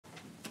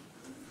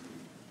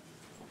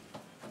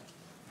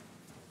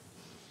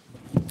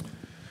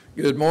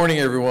Good morning,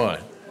 everyone.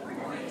 Good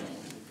morning.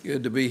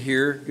 Good to be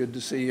here. Good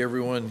to see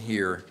everyone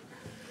here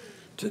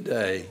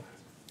today.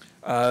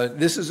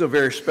 This is a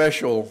very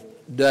special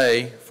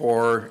day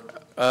for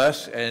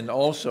us and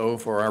also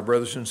for our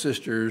brothers and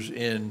sisters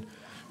in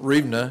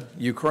Rivne,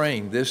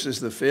 Ukraine. This is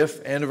the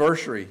 5th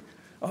anniversary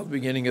of the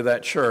beginning of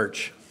that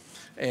church.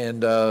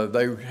 And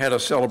they had a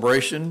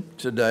celebration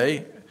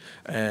today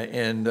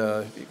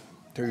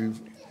to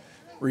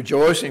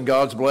rejoice in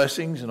God's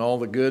blessings and all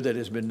the good that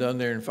has been done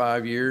there in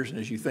 5 years. And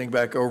as you think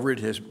back over it,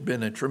 has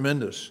been a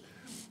tremendous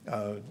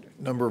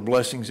number of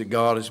blessings that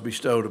God has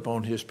bestowed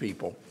upon his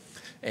people.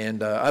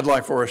 And I'd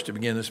like for us to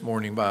begin this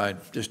morning by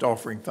just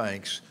offering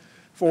thanks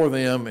for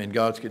them and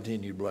God's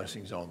continued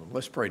blessings on them.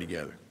 Let's pray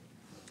together.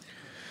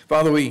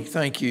 Father, we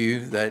thank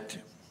you that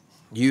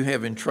you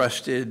have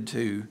entrusted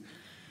to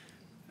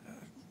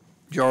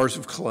jars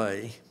of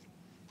clay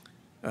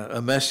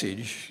a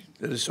message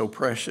that is so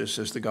precious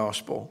as the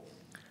gospel.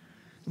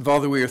 And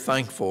Father, we are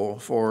thankful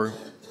for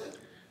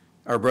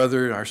our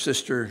brother, our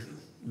sister,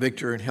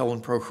 Victor and Helen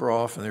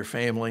Prokhorov and their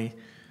family,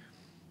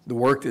 the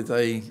work that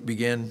they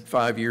began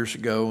 5 years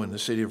ago in the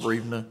city of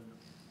Rivne,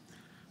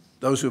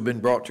 those who have been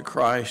brought to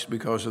Christ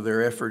because of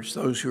their efforts,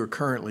 those who are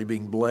currently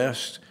being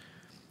blessed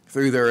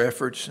through their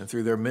efforts and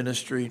through their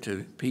ministry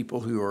to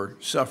people who are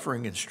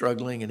suffering and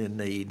struggling and in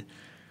need.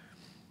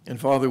 And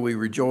Father, we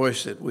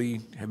rejoice that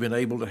we have been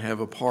able to have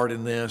a part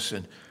in this,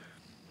 and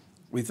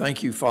we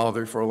thank you,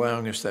 Father, for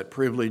allowing us that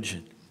privilege,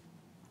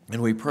 and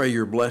we pray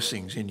your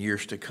blessings in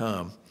years to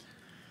come.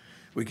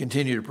 We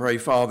continue to pray,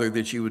 Father,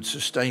 that you would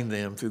sustain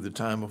them through the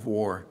time of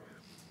war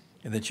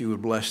and that you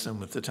would bless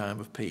them at the time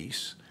of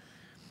peace.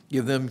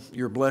 Give them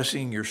your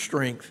blessing, your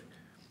strength,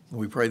 and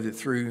we pray that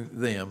through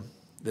them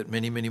that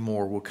many, many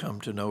more will come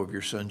to know of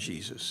your Son,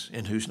 Jesus,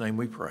 in whose name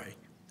we pray.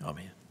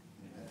 Amen.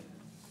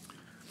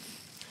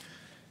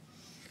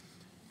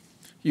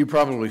 You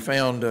probably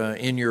found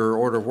in your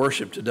order of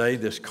worship today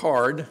this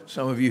card.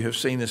 Some of you have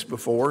seen this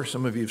before.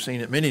 Some of you have seen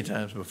it many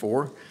times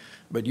before,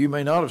 but you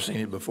may not have seen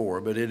it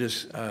before. But it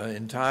is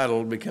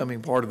entitled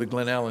Becoming Part of the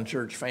Glen Allen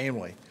Church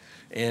Family.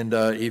 And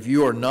if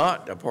you are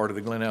not a part of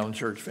the Glen Allen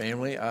Church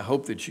family, I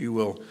hope that you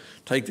will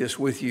take this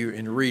with you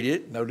and read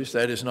it. Notice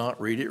that is not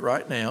read it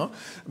right now,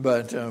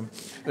 but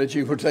that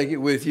you will take it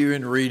with you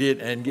and read it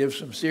and give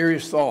some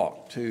serious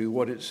thought to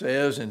what it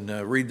says and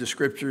read the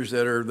scriptures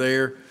that are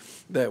there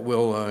that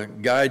will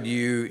guide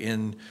you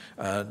in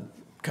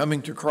coming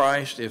to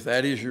Christ, if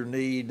that is your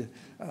need,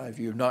 if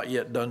you have not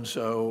yet done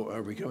so,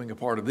 or becoming a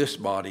part of this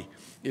body,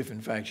 if in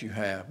fact you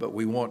have. But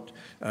we want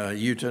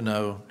you to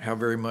know how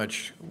very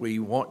much we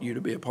want you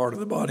to be a part of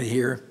the body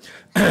here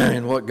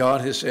and what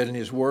God has said in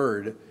his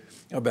word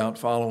about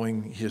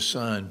following his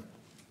Son.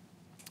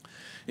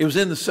 It was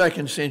in the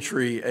 2nd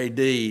century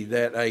AD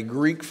that a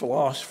Greek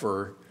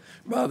philosopher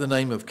by the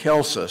name of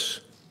Celsus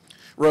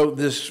wrote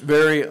this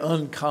very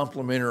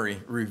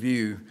uncomplimentary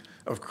review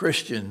of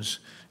Christians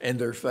and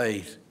their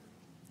faith.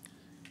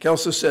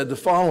 Celsus said the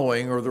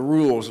following are the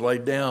rules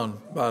laid down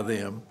by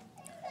them.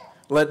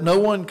 Let no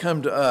one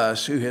come to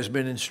us who has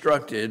been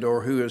instructed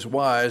or who is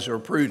wise or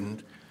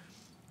prudent,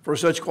 for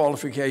such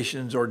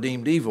qualifications are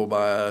deemed evil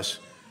by us.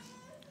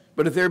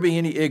 But if there be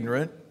any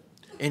ignorant,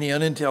 any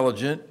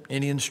unintelligent,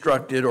 any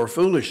instructed or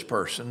foolish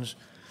persons,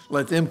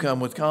 let them come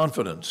with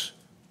confidence.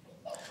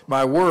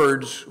 By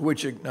words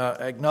which,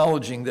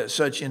 acknowledging that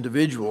such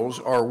individuals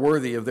are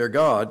worthy of their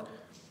God,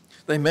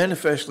 they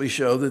manifestly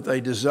show that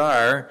they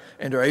desire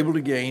and are able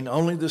to gain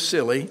only the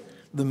silly,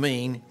 the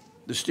mean,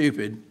 the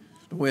stupid,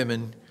 the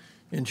women,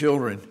 and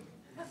children.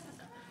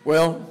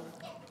 Well,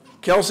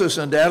 Celsus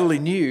undoubtedly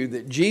knew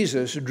that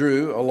Jesus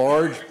drew a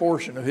large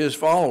portion of his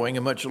following,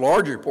 a much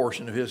larger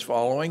portion of his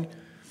following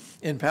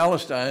in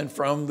Palestine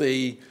from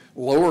the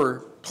lower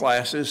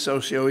classes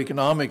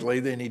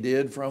socioeconomically than he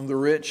did from the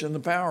rich and the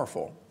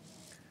powerful.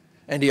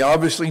 And he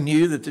obviously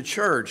knew that the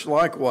church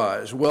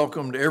likewise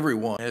welcomed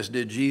everyone, as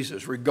did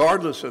Jesus,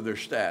 regardless of their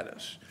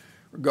status,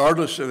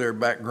 regardless of their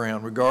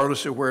background,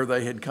 regardless of where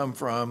they had come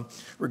from,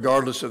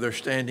 regardless of their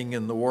standing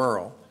in the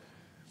world.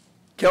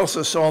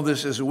 Celsus saw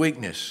this as a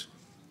weakness,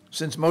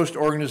 since most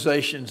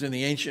organizations in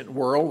the ancient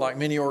world, like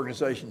many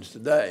organizations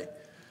today,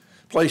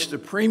 placed a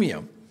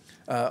premium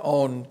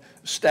on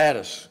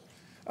status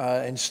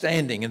and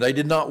standing, and they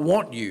did not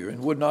want you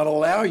and would not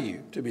allow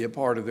you to be a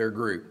part of their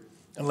group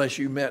unless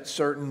you met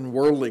certain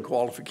worldly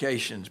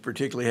qualifications,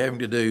 particularly having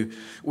to do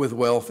with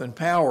wealth and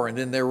power. And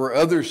then there were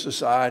other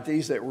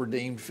societies that were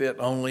deemed fit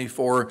only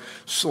for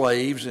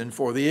slaves and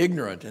for the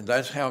ignorant. And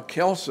that's how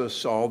Celsus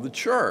saw the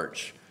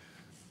church,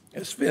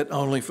 as fit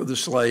only for the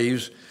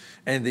slaves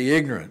and the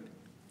ignorant.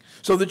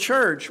 So the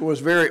church was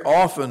very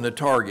often the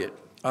target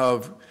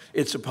of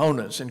its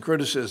opponents and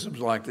criticisms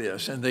like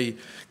this, and the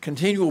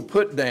continual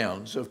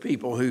put-downs of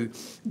people who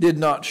did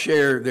not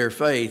share their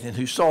faith and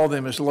who saw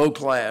them as low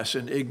class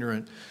and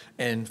ignorant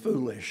and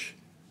foolish.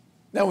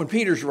 Now, when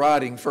Peter's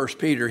writing 1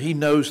 Peter, he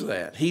knows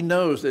that. He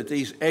knows that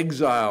these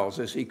exiles,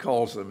 as he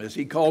calls them, as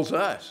he calls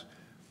us,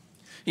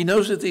 he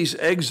knows that these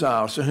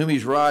exiles to whom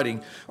he's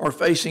writing are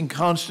facing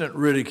constant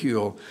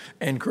ridicule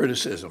and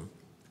criticism.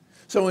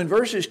 So in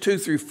verses 2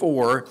 through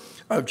 4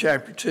 of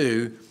chapter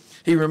 2,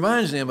 he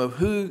reminds them of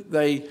who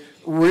they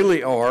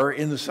really are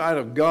in the sight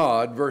of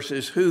God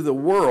versus who the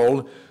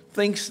world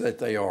thinks that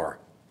they are.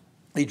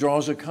 He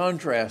draws a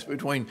contrast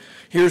between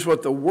here's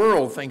what the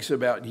world thinks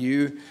about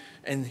you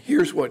and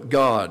here's what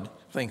God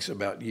thinks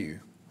about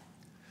you.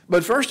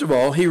 But first of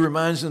all, he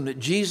reminds them that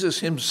Jesus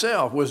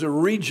himself was a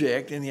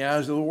reject in the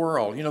eyes of the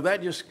world. You know,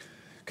 that just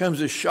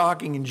comes as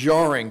shocking and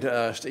jarring to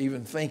us to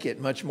even think it,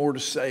 much more to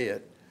say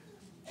it.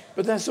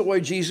 But that's the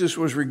way Jesus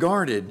was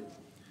regarded.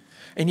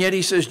 And yet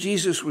he says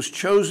Jesus was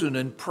chosen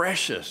and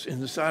precious in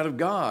the sight of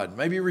God,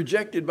 maybe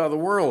rejected by the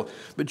world,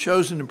 but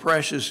chosen and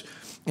precious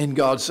in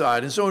God's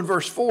sight. And so in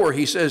verse 4,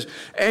 he says,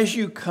 as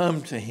you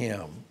come to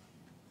him.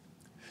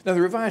 Now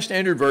the Revised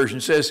Standard Version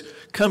says,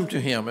 come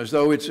to him, as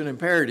though it's an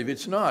imperative.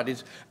 It's not.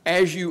 It's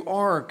as you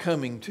are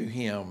coming to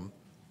him.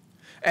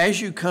 As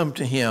you come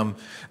to him,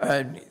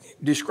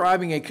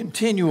 describing a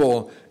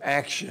continual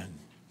action.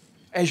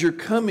 As you're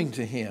coming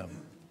to him.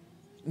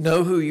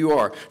 Know who you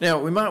are. Now,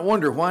 we might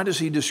wonder, why does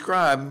he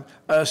describe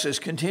us as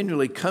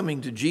continually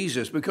coming to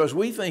Jesus? Because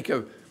we think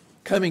of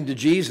coming to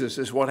Jesus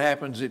as what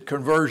happens at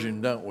conversion,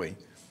 don't we?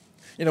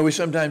 You know, we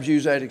sometimes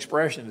use that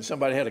expression that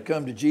somebody had a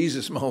come to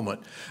Jesus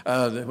moment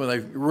when they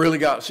really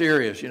got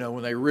serious, you know,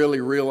 when they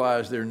really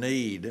realized their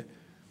need.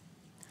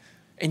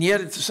 And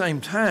yet at the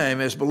same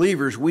time, as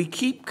believers, we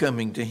keep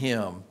coming to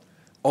him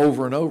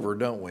over and over,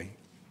 don't we?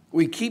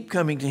 We keep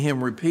coming to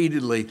him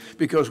repeatedly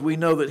because we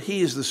know that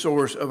he is the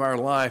source of our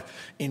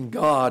life in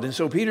God. And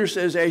so Peter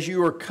says, as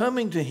you are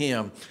coming to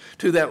him,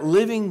 to that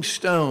living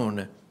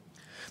stone,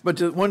 but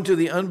to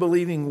the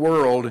unbelieving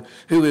world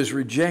who is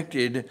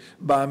rejected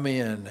by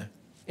men.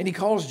 And he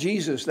calls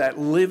Jesus that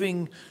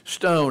living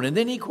stone. And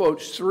then he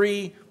quotes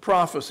 3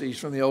 prophecies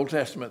from the Old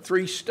Testament,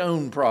 3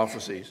 stone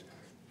prophecies,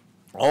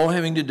 all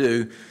having to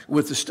do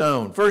with the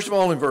stone. First of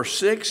all, in verse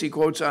 6, he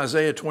quotes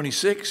Isaiah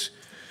 26,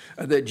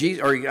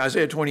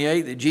 Isaiah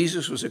 28, that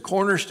Jesus was a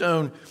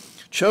cornerstone,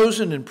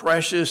 chosen and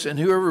precious, and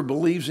whoever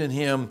believes in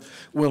him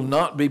will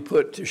not be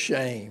put to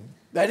shame.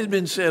 That had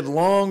been said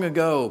long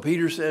ago.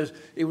 Peter says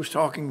it was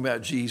talking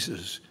about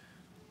Jesus.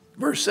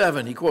 Verse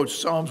 7, he quotes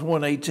Psalms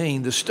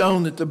 118, the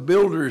stone that the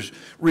builders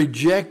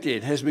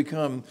rejected has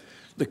become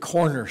the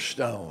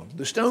cornerstone,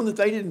 the stone that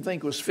they didn't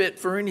think was fit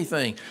for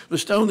anything, the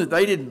stone that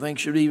they didn't think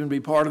should even be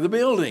part of the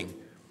building,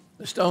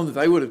 the stone that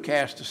they would have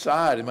cast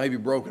aside and maybe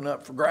broken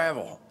up for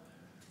gravel,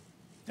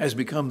 has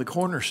become the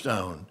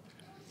cornerstone.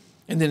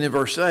 And then in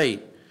verse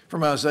 8,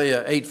 from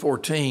Isaiah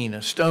 8:14,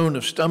 a stone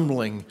of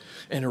stumbling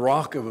and a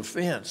rock of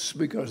offense,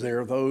 because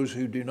there are those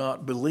who do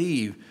not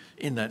believe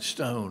in that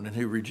stone and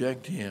who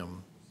reject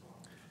him.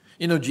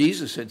 You know,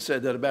 Jesus had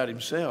said that about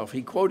himself.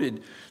 He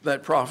quoted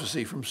that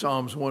prophecy from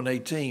Psalms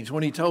 118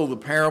 when he told the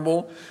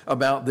parable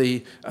about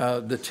the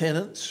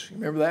tenants.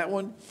 Remember that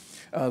one?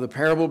 The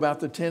parable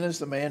about the tenants,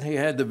 the man who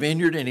had the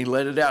vineyard and he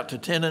let it out to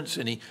tenants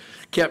and he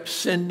kept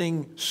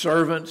sending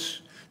servants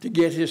to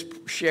get his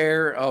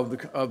share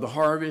of the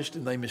harvest,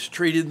 and they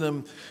mistreated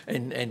them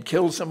and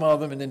killed some of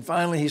them. And then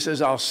finally he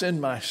says, I'll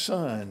send my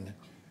son.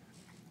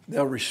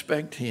 They'll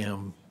respect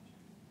him.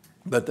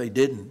 But they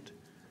didn't.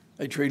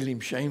 They treated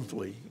him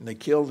shamefully, and they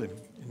killed him,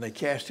 and they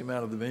cast him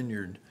out of the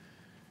vineyard.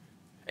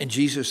 And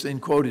Jesus then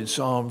quoted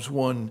Psalms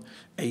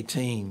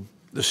 118,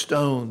 the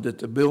stone that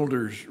the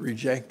builders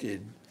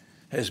rejected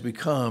has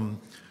become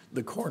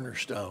the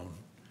cornerstone,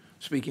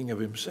 speaking of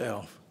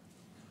himself.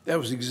 That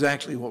was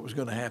exactly what was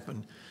going to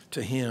happen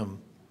to him.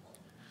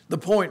 The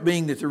point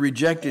being that the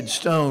rejected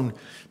stone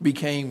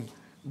became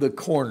the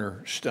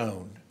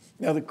cornerstone.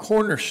 Now, the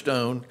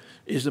cornerstone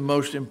is the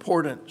most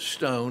important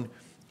stone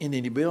in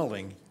any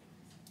building.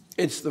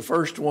 It's the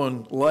first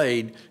one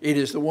laid. It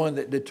is the one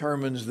that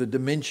determines the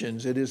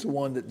dimensions. It is the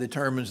one that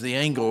determines the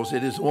angles.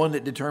 It is the one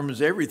that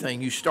determines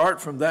everything. You start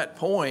from that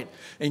point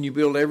and you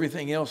build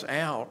everything else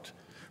out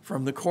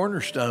from the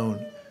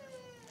cornerstone.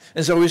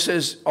 And so he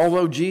says,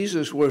 although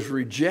Jesus was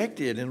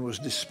rejected and was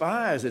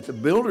despised, that the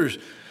builders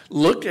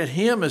looked at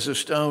him as a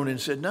stone and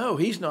said, no,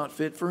 he's not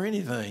fit for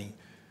anything.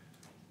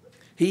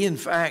 He, in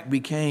fact,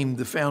 became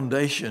the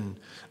foundation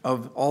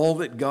of all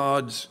that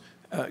God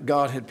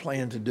had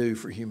planned to do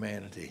for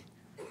humanity.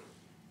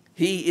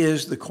 He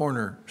is the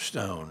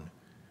cornerstone,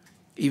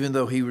 even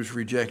though he was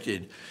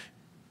rejected.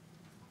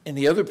 And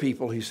the other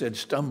people, he said,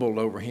 stumbled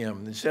over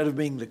him. Instead of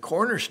being the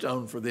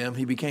cornerstone for them,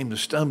 he became the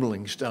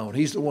stumbling stone.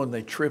 He's the one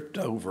they tripped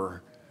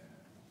over.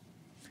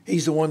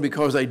 He's the one,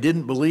 because they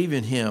didn't believe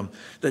in him,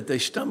 that they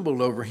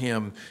stumbled over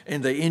him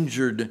and they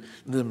injured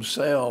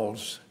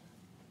themselves.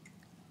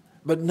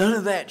 But none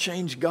of that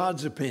changed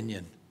God's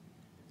opinion.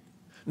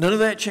 None of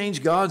that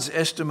changed God's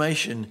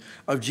estimation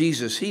of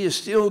Jesus. He is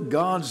still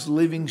God's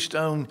living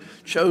stone,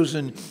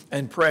 chosen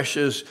and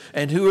precious,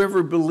 and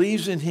whoever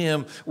believes in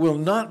him will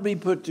not be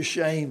put to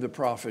shame, the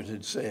prophet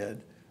had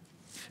said.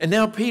 And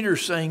now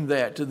Peter's saying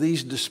that to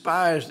these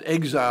despised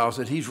exiles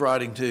that he's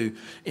writing to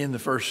in the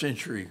first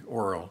century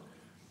world.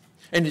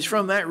 And it's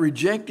from that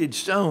rejected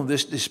stone,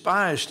 this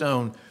despised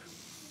stone,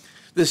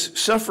 this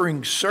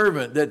suffering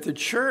servant, that the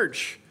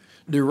church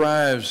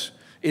derives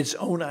its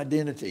own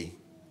identity.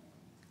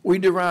 We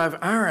derive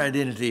our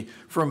identity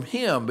from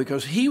him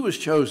because he was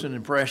chosen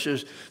and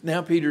precious.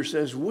 Now Peter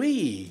says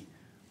we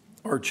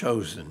are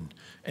chosen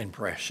and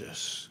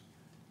precious.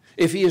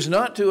 If he is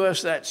not to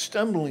us that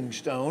stumbling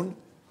stone,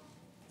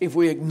 if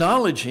we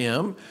acknowledge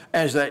him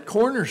as that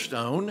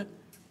cornerstone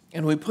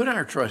and we put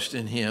our trust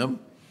in him,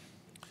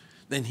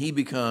 then he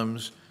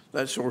becomes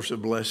that source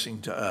of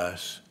blessing to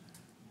us.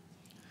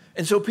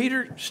 And so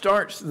Peter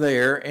starts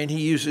there, and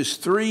he uses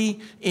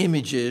three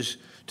images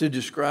to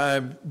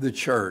describe the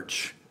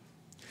church.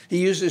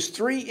 He uses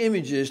three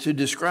images to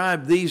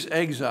describe these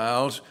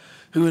exiles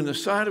who in the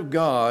sight of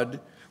God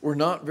were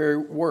not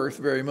worth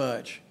very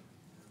much,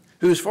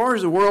 who as far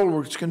as the world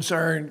was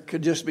concerned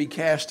could just be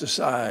cast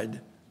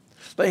aside.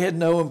 They had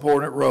no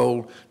important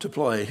role to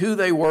play. Who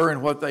they were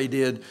and what they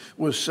did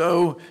was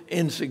so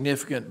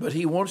insignificant, but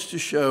he wants to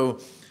show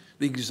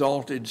the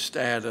exalted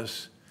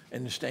status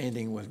and the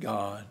standing with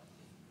God.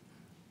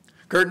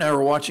 Kurt and I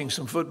were watching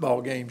some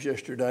football games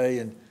yesterday,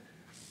 and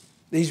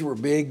these were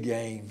big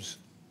games.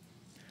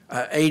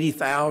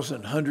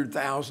 80,000,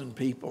 100,000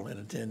 people in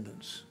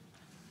attendance.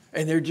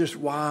 And they're just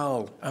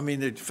wild. I mean,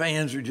 the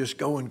fans are just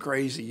going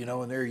crazy, you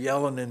know, and they're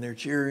yelling and they're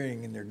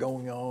cheering and they're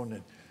going on.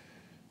 And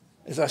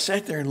as I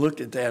sat there and looked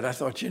at that, I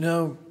thought, you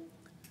know,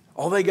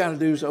 all they got to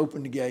do is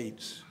open the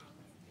gates,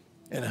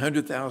 and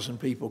 100,000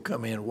 people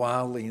come in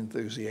wildly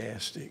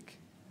enthusiastic.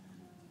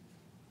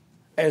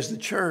 As the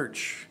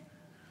church,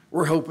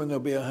 we're hoping there'll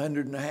be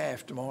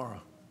 150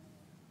 tomorrow.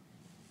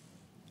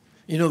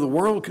 You know, the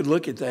world could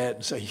look at that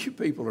and say, you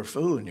people are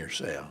fooling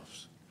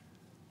yourselves.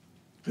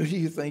 Who do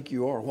you think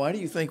you are? Why do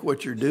you think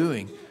what you're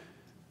doing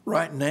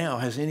right now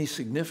has any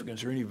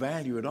significance or any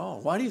value at all?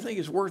 Why do you think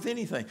it's worth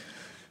anything?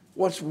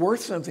 What's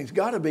worth something's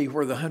got to be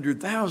where the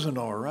 100,000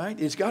 are, right?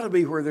 It's got to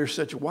be where there's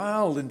such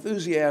wild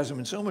enthusiasm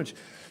and so much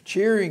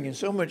cheering and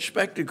so much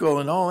spectacle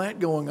and all that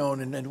going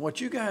on. And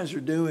what you guys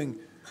are doing,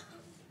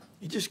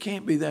 it just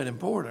can't be that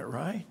important,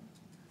 right?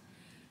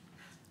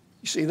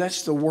 You see,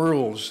 that's the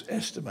world's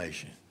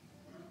estimation.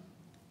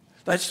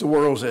 That's the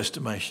world's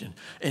estimation.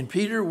 And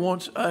Peter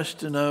wants us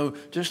to know,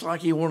 just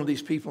like he wanted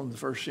these people in the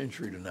first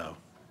century to know,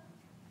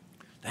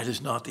 that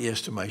is not the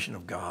estimation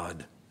of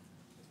God.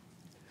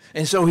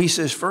 And so he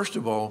says, first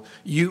of all,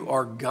 you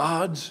are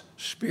God's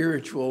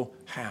spiritual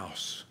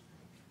house.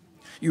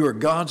 You are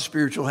God's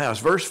spiritual house.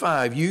 Verse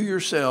 5, you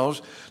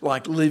yourselves,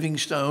 like living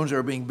stones,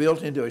 are being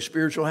built into a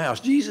spiritual house.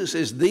 Jesus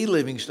is the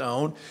living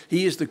stone.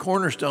 He is the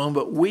cornerstone,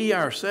 but we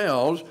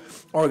ourselves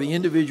are the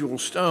individual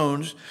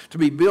stones to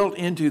be built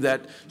into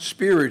that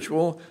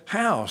spiritual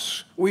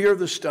house. We are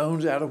the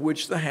stones out of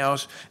which the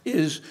house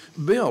is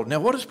built. Now,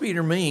 what does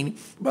Peter mean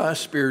by a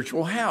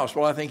spiritual house?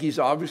 Well, I think he's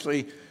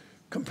obviously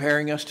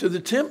comparing us to the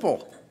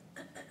temple.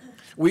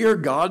 We are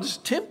God's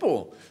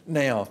temple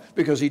now,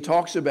 because he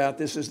talks about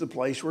this as the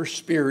place where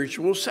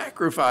spiritual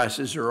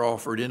sacrifices are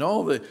offered. And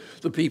all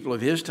the people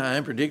of his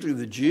time, particularly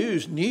the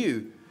Jews,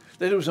 knew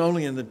that it was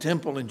only in the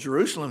temple in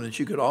Jerusalem that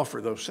you could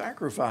offer those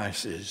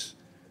sacrifices.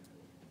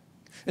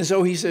 And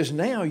so he says,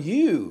 now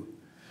you,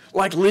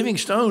 like living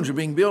stones, are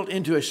being built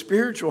into a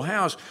spiritual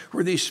house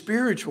where these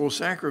spiritual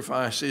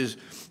sacrifices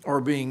are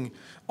being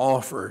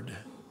offered.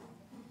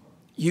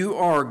 You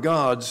are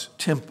God's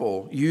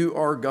temple. You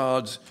are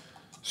God's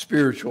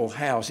spiritual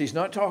house. He's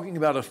not talking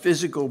about a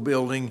physical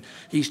building.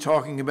 He's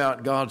talking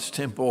about God's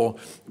temple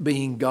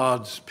being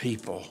God's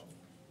people.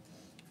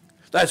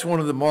 That's one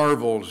of the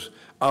marvels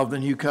of the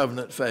New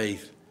Covenant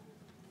faith,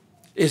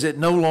 is that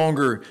no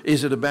longer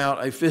is it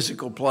about a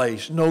physical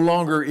place. No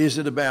longer is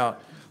it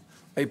about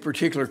a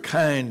particular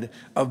kind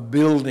of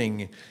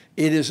building.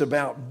 It is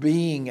about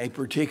being a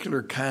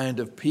particular kind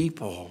of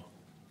people.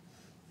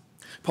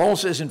 Paul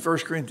says in 1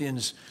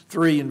 Corinthians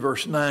 3 and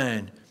verse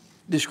 9,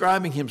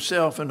 describing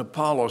himself and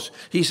Apollos,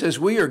 he says,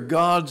 we are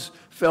God's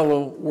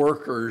fellow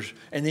workers.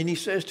 And then he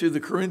says to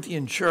the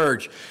Corinthian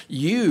church,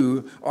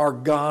 you are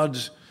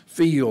God's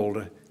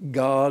field,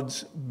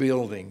 God's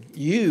building.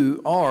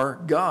 You are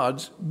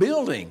God's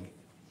building.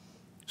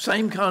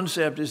 Same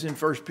concept as in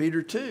 1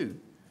 Peter 2.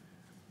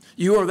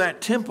 You are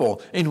that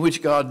temple in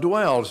which God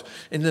dwells.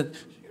 In the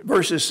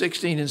verses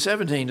 16 and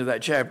 17 of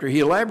that chapter,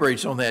 he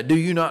elaborates on that. Do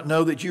you not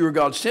know that you are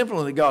God's temple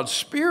and that God's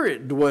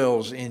Spirit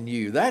dwells in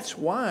you? That's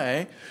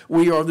why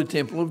we are the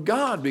temple of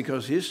God,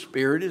 because his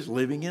Spirit is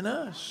living in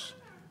us.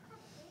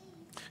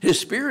 His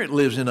Spirit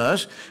lives in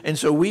us, and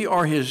so we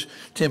are his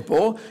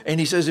temple. And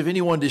he says if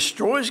anyone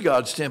destroys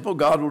God's temple,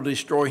 God will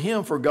destroy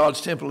him, for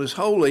God's temple is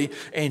holy,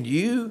 and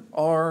you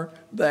are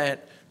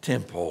that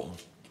temple.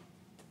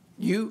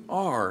 You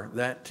are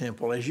that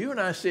temple. As you and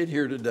I sit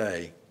here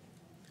today,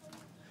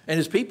 and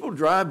as people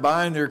drive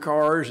by in their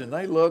cars and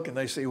they look and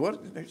they see,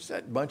 what, there's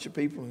that bunch of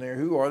people in there.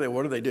 Who are they?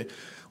 What do they do?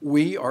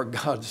 We are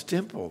God's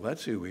temple.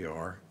 That's who we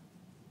are.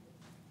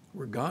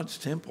 We're God's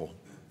temple.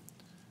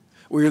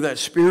 We are that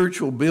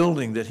spiritual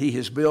building that he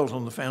has built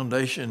on the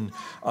foundation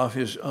of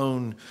his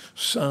own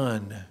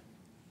Son.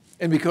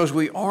 And because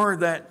we are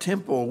that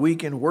temple, we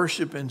can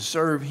worship and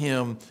serve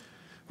him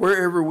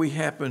wherever we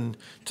happen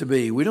to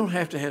be. We don't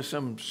have to have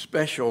some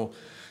special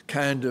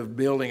kind of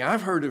building.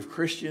 I've heard of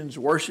Christians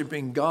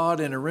worshiping God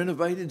in a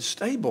renovated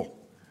stable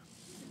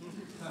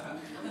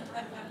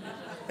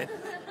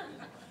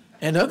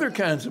and other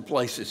kinds of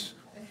places.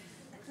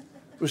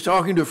 I was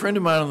talking to a friend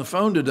of mine on the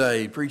phone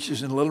today. He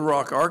preaches in Little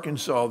Rock,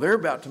 Arkansas. They're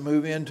about to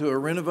move into a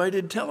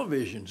renovated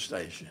television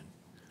station.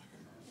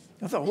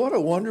 I thought, what a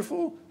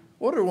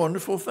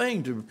wonderful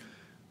thing to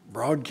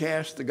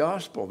broadcast the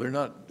gospel. They're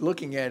not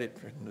looking at it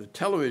from the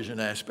television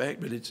aspect,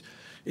 but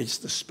it's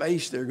the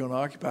space they're going to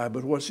occupy.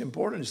 But what's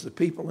important is the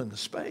people in the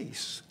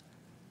space.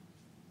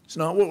 It's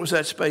not what was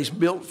that space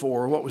built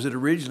for or what was it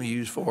originally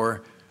used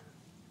for.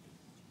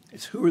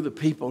 It's who are the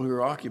people who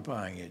are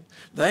occupying it.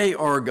 They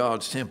are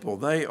God's temple.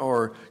 They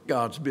are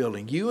God's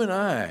building. You and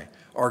I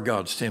are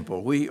God's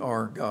temple. We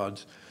are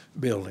God's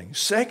building.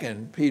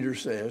 Second, Peter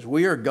says,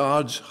 we are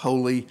God's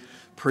holy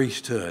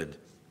priesthood.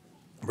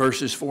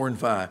 Verses 4 and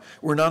 5.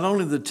 We're not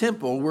only the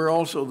temple, we're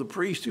also the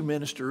priests who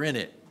minister in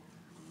it.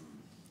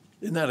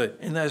 Isn't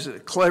that a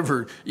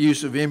clever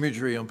use of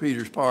imagery on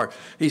Peter's part?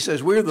 He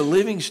says, we're the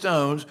living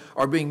stones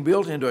are being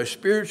built into a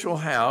spiritual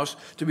house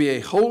to be a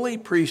holy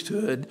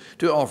priesthood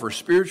to offer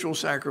spiritual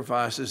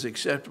sacrifices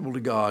acceptable to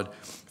God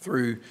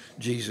through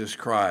Jesus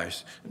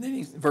Christ. And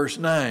then verse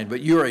 9,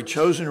 but you're a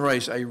chosen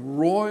race, a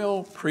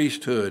royal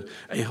priesthood,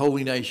 a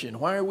holy nation.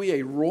 Why are we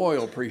a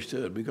royal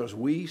priesthood? Because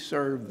we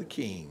serve the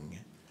King.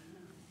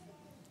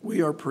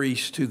 We are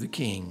priests to the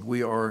King.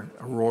 We are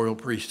a royal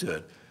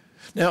priesthood.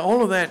 Now,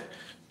 all of that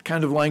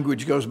kind of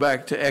language goes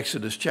back to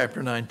Exodus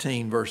chapter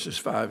 19, verses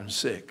 5 and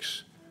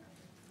 6.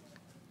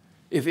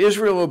 If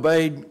Israel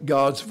obeyed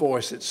God's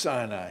voice at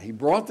Sinai, he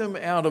brought them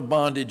out of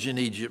bondage in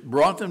Egypt,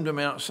 brought them to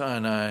Mount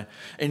Sinai,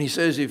 and he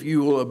says, if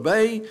you will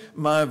obey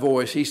my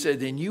voice, he said,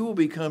 then you will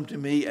become to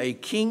me a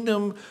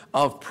kingdom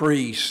of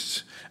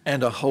priests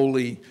and a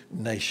holy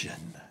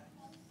nation.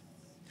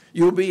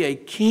 You'll be a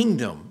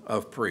kingdom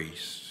of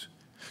priests.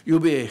 You'll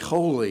be a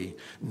holy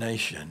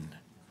nation.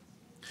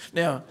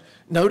 Now,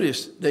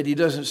 notice that he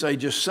doesn't say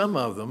just some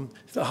of them.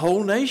 The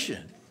whole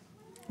nation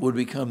would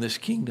become this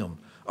kingdom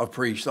of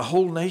priests. The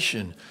whole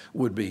nation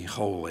would be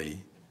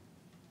holy.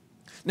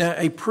 Now,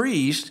 a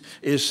priest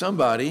is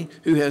somebody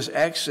who has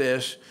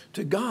access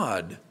to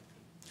God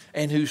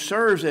and who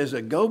serves as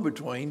a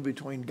go-between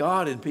between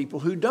God and people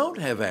who don't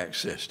have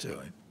access to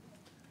him.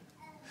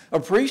 A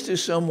priest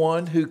is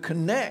someone who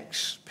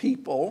connects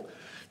people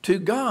to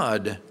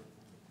God.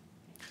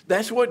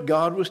 That's what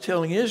God was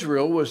telling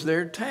Israel was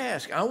their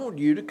task. I want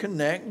you to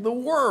connect the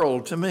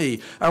world to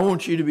me. I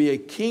want you to be a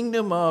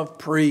kingdom of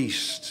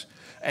priests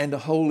and a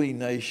holy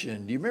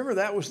nation. Do you remember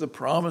that was the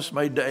promise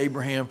made to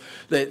Abraham,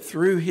 that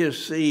through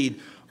his seed,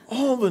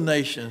 all the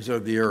nations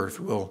of the earth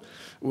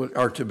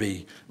are to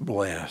be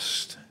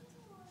blessed.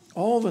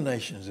 All the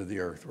nations of the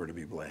earth were to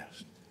be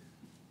blessed.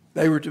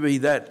 They were to be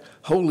that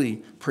holy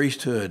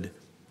priesthood.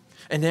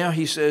 And now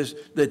he says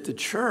that the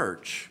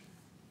church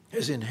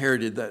has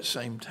inherited that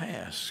same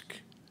task.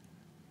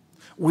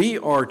 We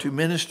are to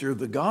minister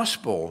the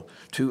gospel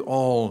to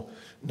all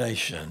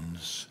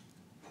nations.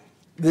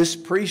 This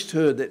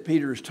priesthood that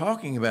Peter is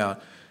talking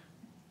about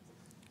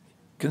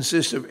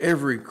consists of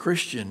every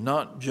Christian,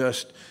 not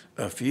just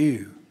a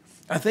few.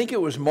 I think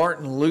it was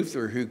Martin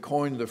Luther who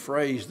coined the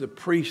phrase, the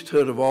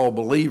priesthood of all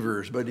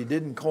believers, but he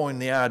didn't coin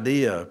the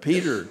idea.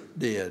 Peter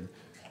did.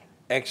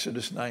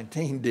 Exodus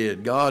 19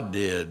 did. God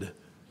did.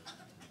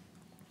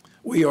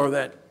 We are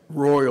that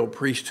royal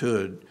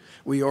priesthood.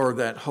 We are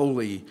that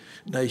holy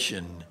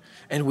nation.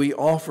 And we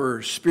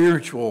offer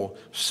spiritual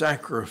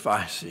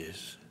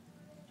sacrifices.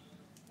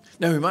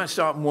 Now, we might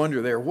stop and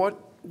wonder there, what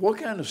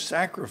kind of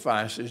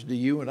sacrifices do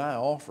you and I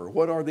offer?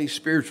 What are these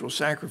spiritual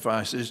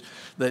sacrifices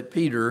that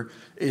Peter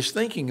is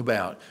thinking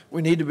about?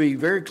 We need to be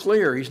very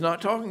clear. He's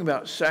not talking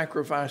about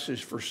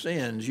sacrifices for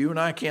sins. You and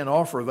I can't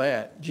offer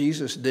that.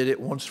 Jesus did it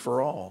once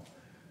for all.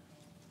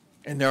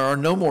 And there are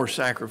no more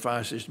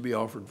sacrifices to be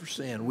offered for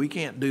sin. We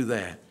can't do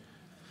that.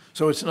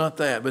 So it's not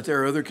that, but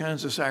there are other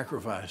kinds of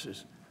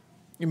sacrifices.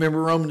 You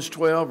remember Romans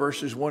 12,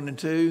 verses 1 and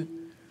 2?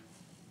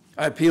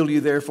 I appeal to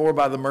you, therefore,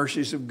 by the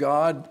mercies of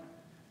God,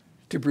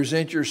 to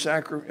present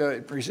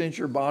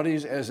your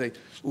bodies as a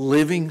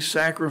living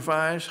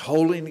sacrifice,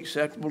 holy and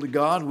acceptable to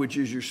God, which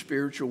is your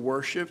spiritual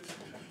worship.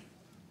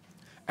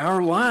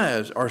 Our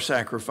lives are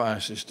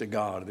sacrifices to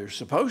God. They're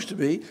supposed to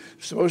be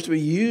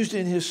used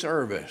in his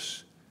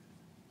service.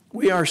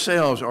 We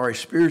ourselves are a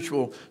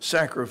spiritual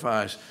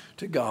sacrifice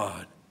to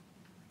God.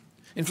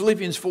 In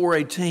Philippians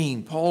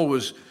 4:18, Paul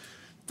was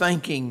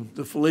thanking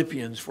the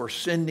Philippians for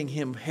sending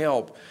him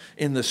help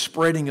in the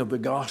spreading of the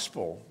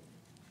gospel,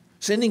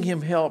 sending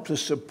him help to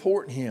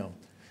support him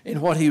in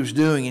what he was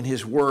doing in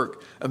his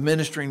work of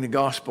ministering the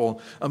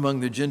gospel among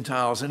the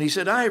Gentiles. And he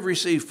said, I have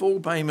received full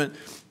payment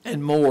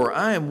and more.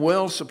 I am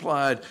well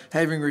supplied,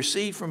 having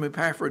received from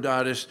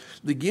Epaphroditus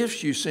the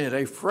gifts you sent,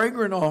 a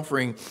fragrant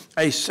offering,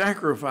 a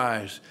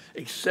sacrifice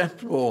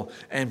acceptable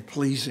and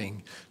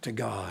pleasing to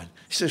God.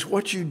 He says,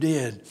 what you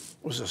did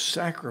was a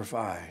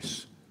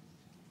sacrifice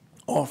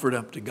offered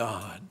up to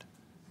God.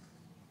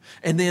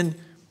 And then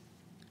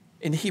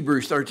in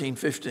Hebrews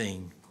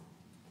 13:15,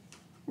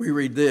 We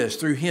read this,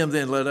 through him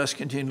then let us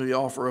continually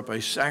offer up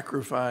a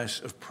sacrifice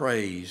of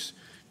praise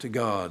to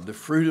God, the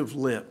fruit of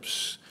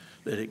lips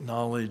that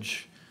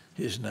acknowledge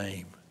his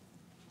name.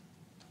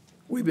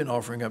 We've been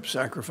offering up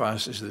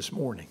sacrifices this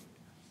morning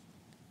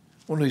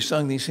when we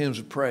sung these hymns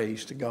of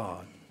praise to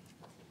God,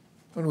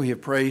 when we have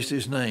praised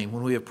his name,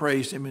 when we have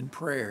praised him in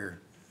prayer,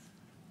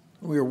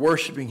 when we are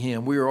worshiping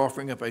him, we are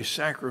offering up a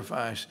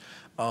sacrifice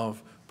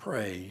of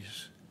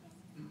praise.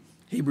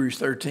 Hebrews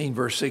 13,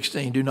 verse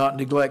 16, do not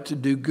neglect to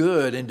do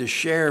good and to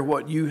share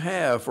what you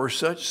have, for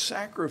such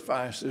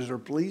sacrifices are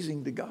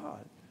pleasing to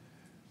God.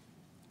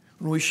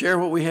 When we share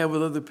what we have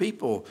with other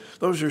people,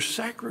 those are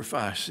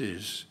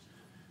sacrifices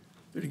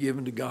that are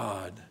given to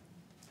God.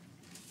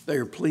 They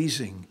are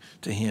pleasing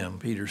to him,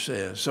 Peter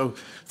says. So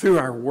through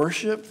our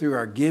worship, through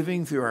our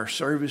giving, through our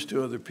service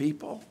to other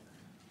people,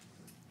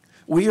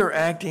 we are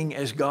acting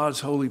as God's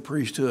holy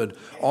priesthood,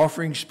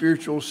 offering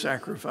spiritual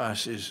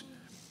sacrifices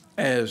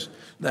as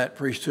that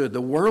priesthood.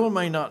 The world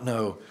may not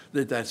know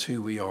that that's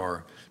who we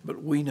are,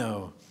 but we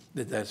know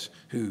that that's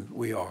who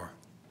we are.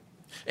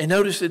 And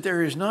notice that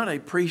there is not a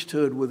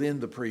priesthood within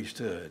the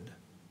priesthood.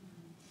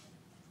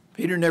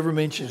 Peter never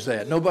mentions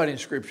that. Nobody in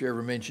Scripture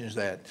ever mentions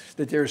that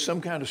there is some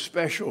kind of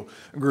special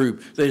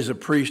group that is a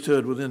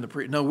priesthood within the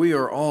priesthood. No, we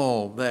are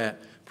all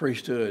that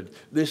priesthood.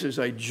 This is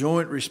a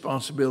joint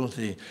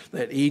responsibility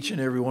that each and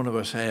every one of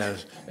us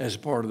has as a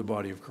part of the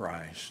body of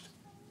Christ.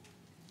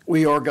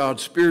 We are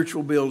God's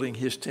spiritual building,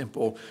 his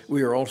temple.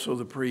 We are also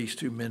the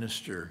priests who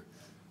minister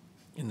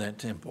in that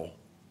temple.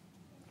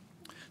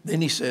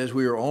 Then he says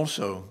we are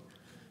also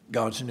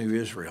God's new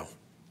Israel.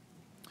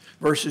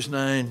 Verses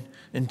 9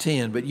 and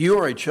 10, but you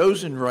are a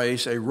chosen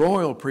race, a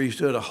royal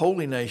priesthood, a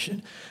holy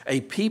nation,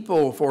 a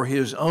people for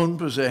his own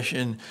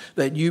possession,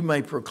 that you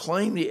may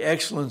proclaim the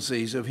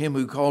excellencies of him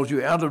who called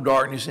you out of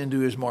darkness into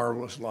his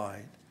marvelous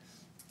light.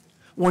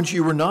 Once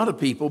you were not a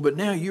people, but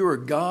now you are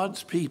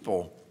God's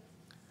people.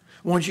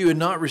 Once you had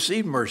not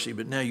received mercy,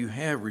 but now you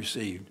have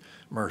received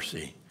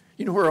mercy.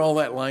 You know where all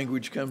that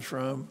language comes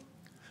from?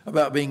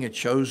 About being a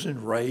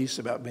chosen race,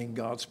 about being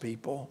God's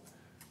people?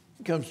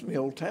 It comes from the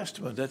Old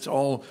Testament.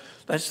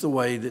 That's the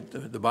way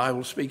that the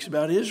Bible speaks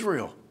about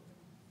Israel.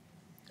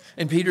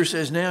 And Peter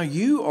says, now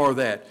you are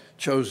that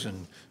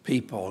chosen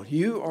people.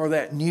 You are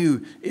that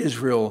new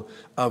Israel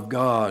of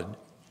God.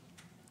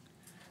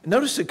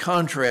 Notice the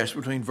contrast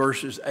between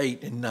verses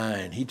 8 and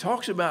 9. He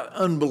talks about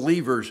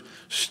unbelievers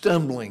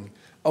stumbling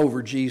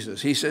over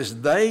Jesus. He says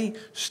they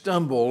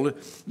stumbled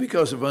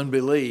because of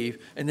unbelief.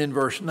 And then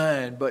verse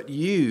 9, but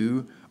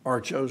you are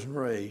a chosen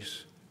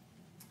race,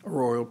 a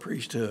royal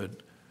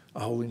priesthood,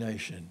 a holy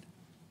nation.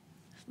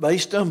 They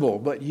stumble,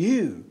 but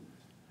you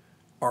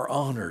are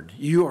honored.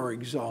 You are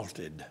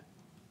exalted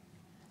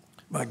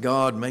by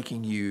God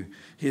making you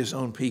his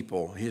own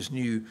people, his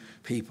new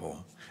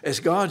people.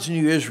 As God's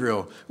new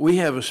Israel, we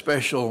have a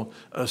special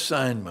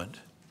assignment.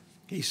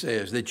 He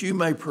says, that you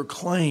may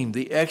proclaim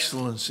the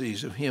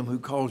excellencies of him who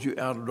called you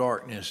out of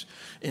darkness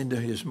into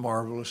his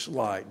marvelous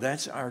light.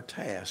 That's our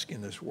task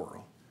in this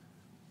world.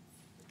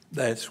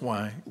 That's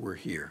why we're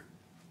here.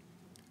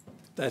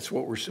 That's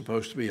what we're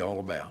supposed to be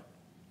all about.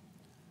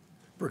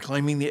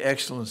 Proclaiming the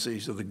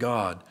excellencies of the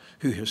God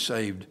who has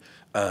saved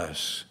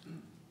us.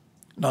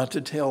 Not to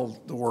tell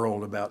the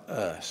world about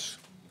us,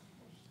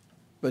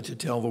 but to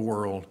tell the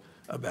world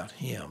about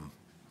him.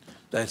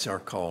 That's our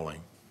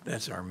calling.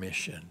 That's our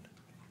mission.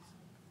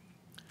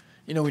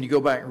 You know, when you go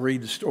back and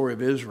read the story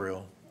of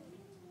Israel,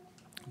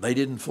 they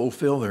didn't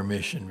fulfill their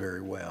mission very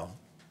well.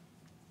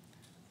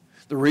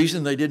 The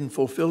reason they didn't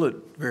fulfill it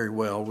very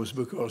well was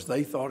because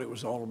they thought it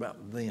was all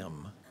about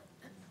them.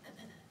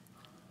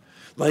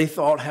 They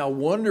thought how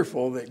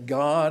wonderful that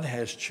God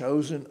has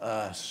chosen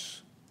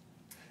us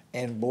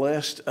and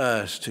blessed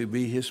us to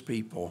be his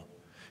people.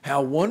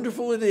 How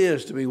wonderful it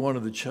is to be one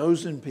of the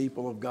chosen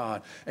people of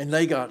God. And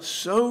they got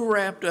so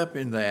wrapped up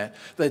in that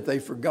they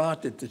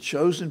forgot that the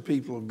chosen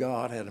people of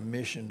God had a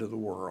mission to the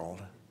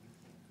world.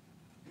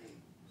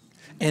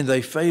 And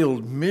they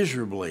failed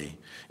miserably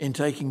in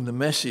taking the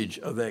message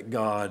of that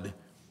God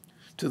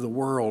to the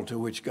world to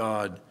which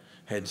God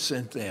had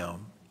sent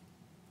them.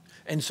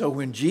 And so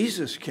when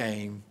Jesus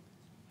came,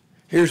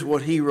 here's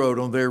what he wrote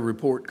on their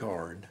report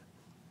card.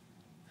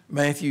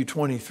 Matthew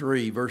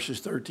 23, verses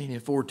 13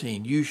 and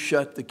 14. You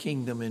shut the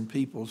kingdom in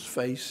people's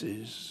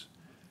faces.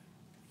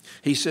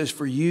 He says,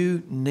 for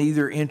you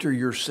neither enter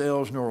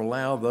yourselves nor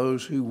allow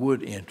those who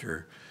would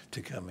enter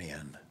to come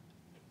in.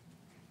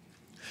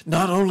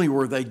 Not only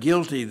were they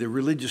guilty, the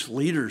religious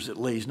leaders at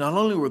least, not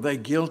only were they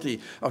guilty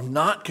of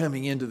not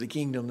coming into the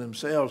kingdom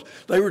themselves,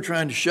 they were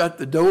trying to shut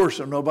the door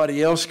so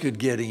nobody else could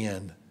get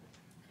in.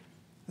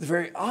 The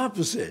very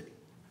opposite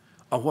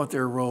of what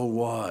their role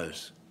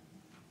was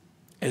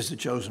as the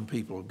chosen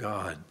people of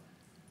God.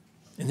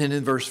 And then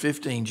in verse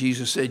 15,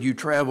 Jesus said, you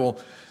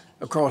travel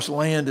across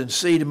land and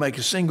sea to make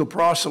a single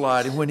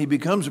proselyte, and when he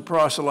becomes a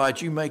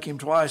proselyte, you make him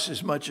twice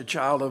as much a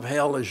child of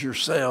hell as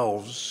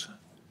yourselves.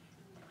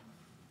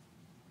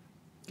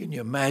 Can you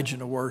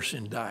imagine a worse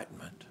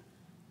indictment?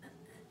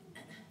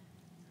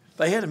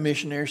 They had a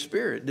missionary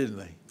spirit, didn't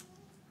they?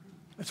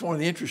 That's one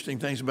of the interesting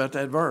things about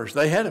that verse.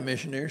 They had a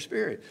missionary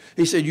spirit.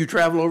 He said, you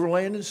travel over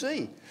land and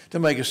sea to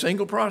make a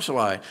single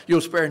proselyte.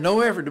 You'll spare no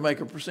effort to make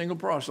a single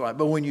proselyte.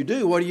 But when you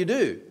do, what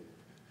do?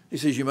 He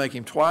says, you make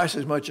him twice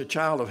as much a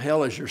child of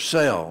hell as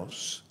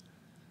yourselves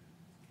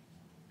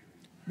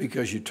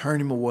because you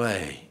turn him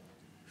away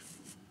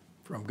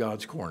from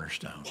God's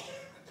cornerstone.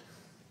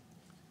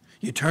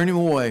 You turn him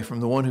away from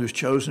the one who is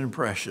chosen and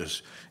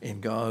precious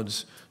in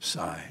God's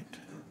sight.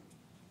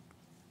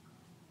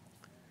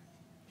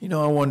 You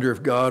know, I wonder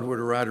if God were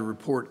to write a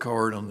report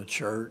card on the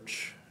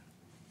church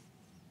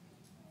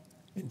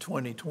in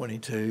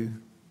 2022.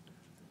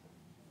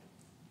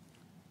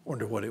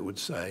 Wonder what it would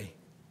say.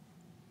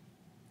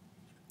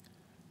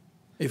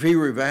 If he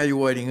were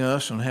evaluating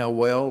us on how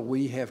well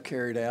we have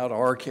carried out,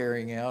 are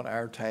carrying out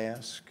our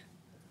task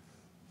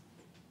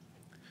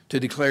to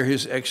declare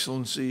his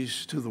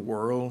excellencies to the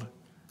world,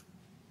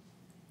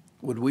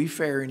 would we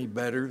fare any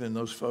better than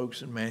those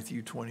folks in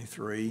Matthew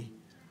 23?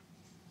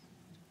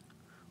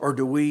 Or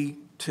do we,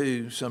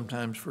 too,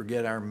 sometimes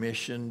forget our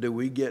mission? Do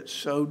we get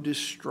so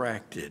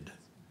distracted?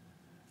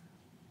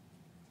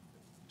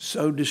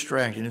 So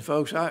distracted. And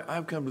folks,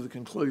 I've come to the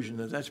conclusion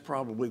that that's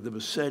probably the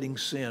besetting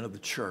sin of the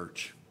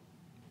church,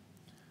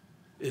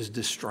 is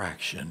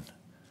distraction.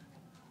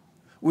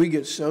 We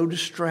get so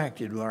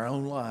distracted with our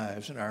own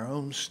lives and our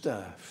own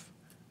stuff.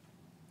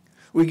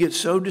 We get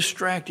so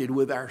distracted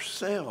with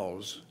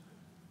ourselves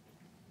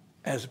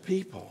as a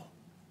people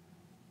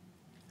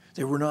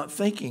that we're not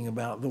thinking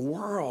about the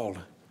world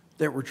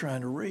that we're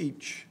trying to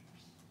reach.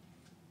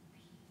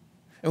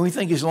 And we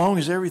think as long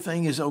as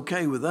everything is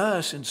okay with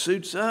us and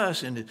suits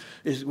us and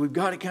we've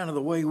got it kind of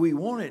the way we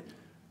want it,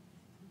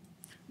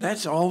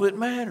 that's all that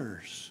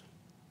matters.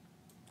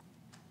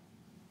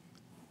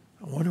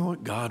 I wonder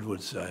what God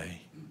would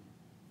say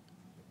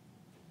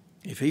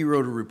if he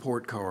wrote a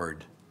report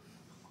card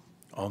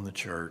on the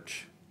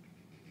church.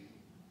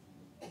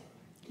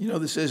 You know,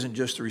 this isn't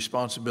just the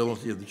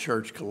responsibility of the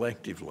church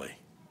collectively.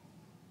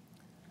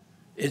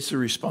 It's the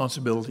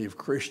responsibility of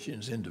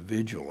Christians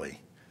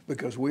individually,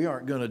 because we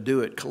aren't going to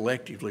do it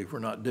collectively if we're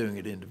not doing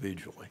it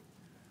individually.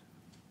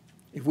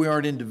 If we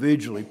aren't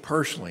individually,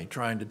 personally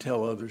trying to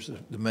tell others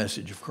the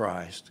message of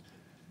Christ,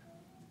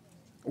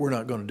 we're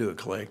not going to do it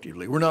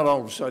collectively. We're not all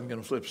of a sudden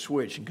going to flip a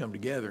switch and come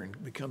together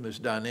and become this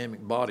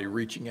dynamic body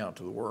reaching out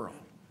to the world.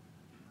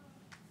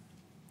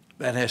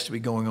 That has to be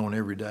going on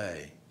every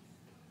day,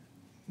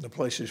 the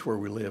places where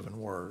we live and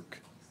work.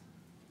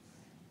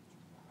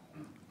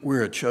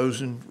 We're a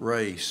chosen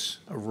race,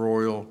 a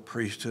royal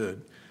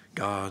priesthood,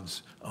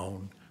 God's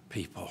own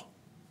people.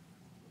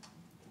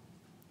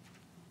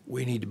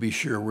 We need to be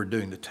sure we're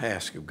doing the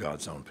task of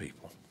God's own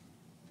people.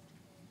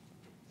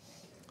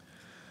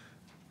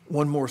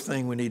 One more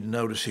thing we need to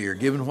notice here.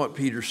 Given what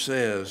Peter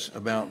says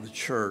about the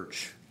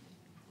church,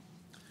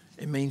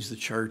 it means the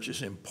church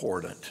is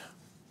important.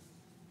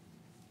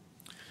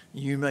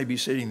 You may be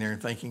sitting there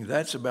and thinking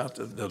that's about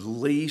the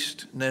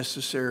least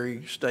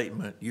necessary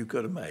statement you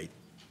could have made.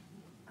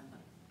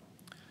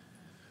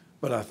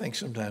 But I think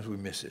sometimes we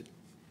miss it.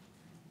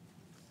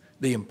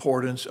 The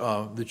importance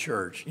of the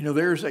church. You know,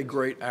 there's a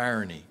great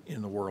irony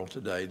in the world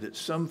today that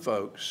some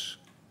folks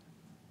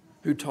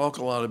who talk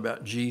a lot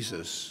about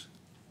Jesus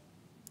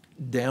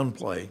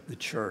downplay the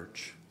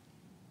church.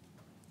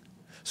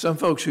 Some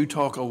folks who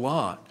talk a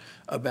lot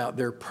about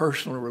their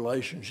personal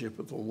relationship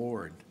with the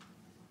Lord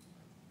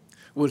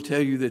will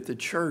tell you that the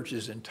church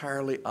is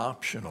entirely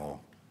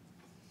optional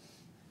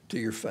to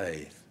your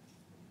faith.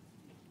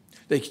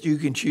 That you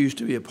can choose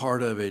to be a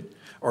part of it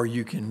or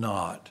you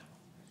cannot.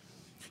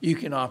 You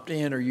can opt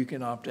in or you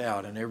can opt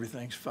out, and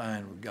everything's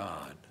fine with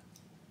God.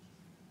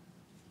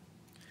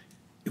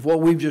 If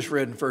what we've just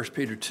read in 1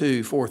 Peter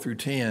 2, 4 through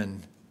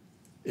 10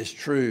 is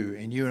true,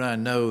 and you and I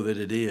know that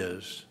it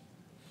is,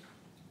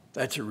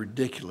 that's a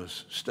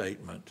ridiculous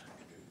statement.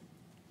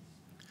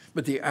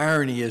 But the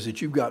irony is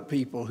that you've got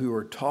people who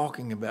are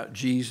talking about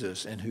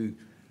Jesus and who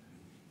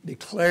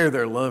declare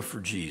their love for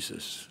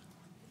Jesus,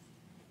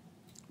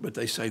 but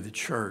they say the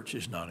church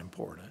is not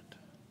important.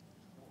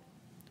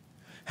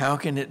 How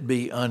can it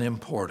be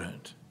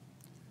unimportant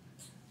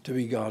to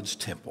be God's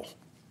temple?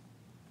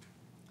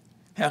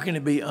 How can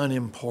it be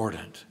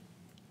unimportant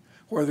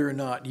whether or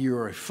not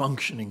you're a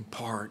functioning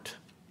part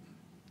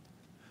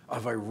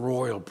of a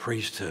royal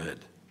priesthood?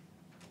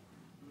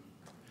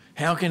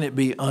 How can it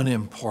be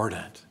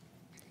unimportant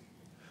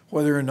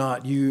whether or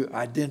not you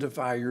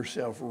identify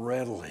yourself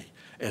readily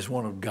as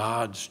one of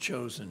God's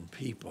chosen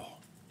people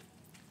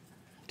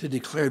to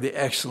declare the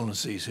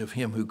excellencies of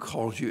him who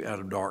calls you out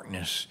of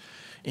darkness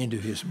into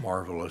his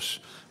marvelous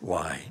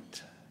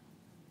light?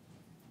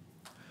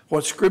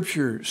 What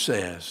Scripture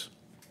says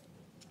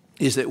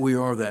is that we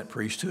are that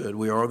priesthood,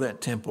 we are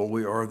that temple,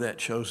 we are that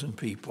chosen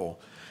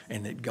people,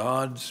 and that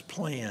God's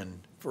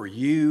plan for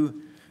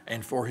you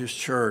and for his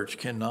church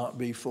cannot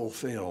be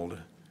fulfilled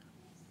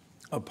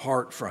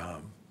apart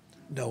from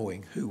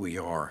knowing who we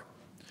are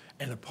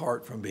and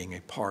apart from being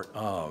a part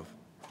of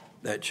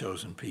that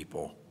chosen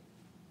people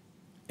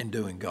and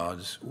doing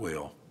God's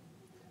will.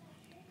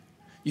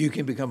 You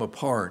can become a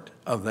part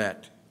of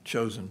that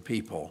chosen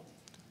people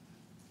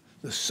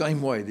the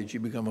same way that you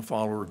become a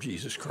follower of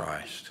Jesus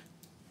Christ.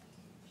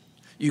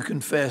 You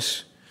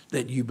confess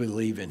that you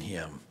believe in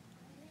him,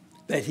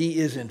 that he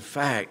is in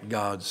fact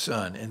God's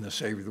Son and the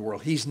Savior of the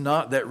world. He's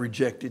not that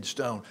rejected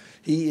stone.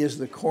 He is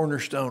the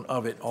cornerstone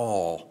of it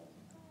all.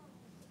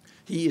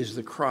 He is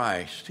the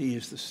Christ. He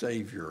is the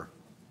Savior.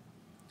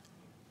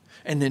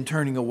 And then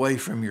turning away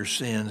from your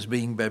sins,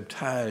 being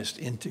baptized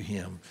into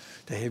him,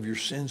 to have your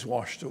sins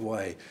washed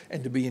away,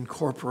 and to be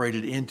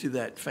incorporated into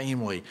that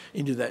family,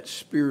 into that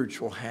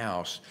spiritual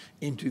house,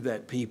 into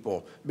that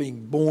people,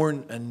 being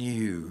born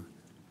anew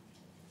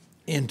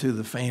into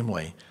the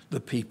family, the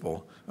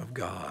people of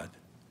God.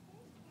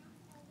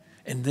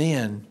 And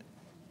then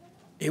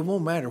it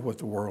won't matter what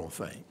the world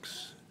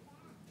thinks.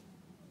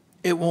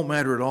 It won't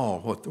matter at all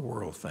what the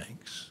world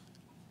thinks.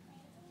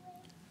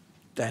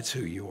 That's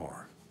who you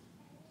are.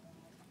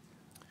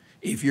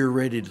 If you're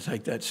ready to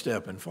take that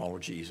step and follow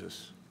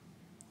Jesus,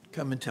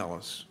 come and tell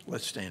us.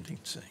 Let's stand and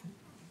sing.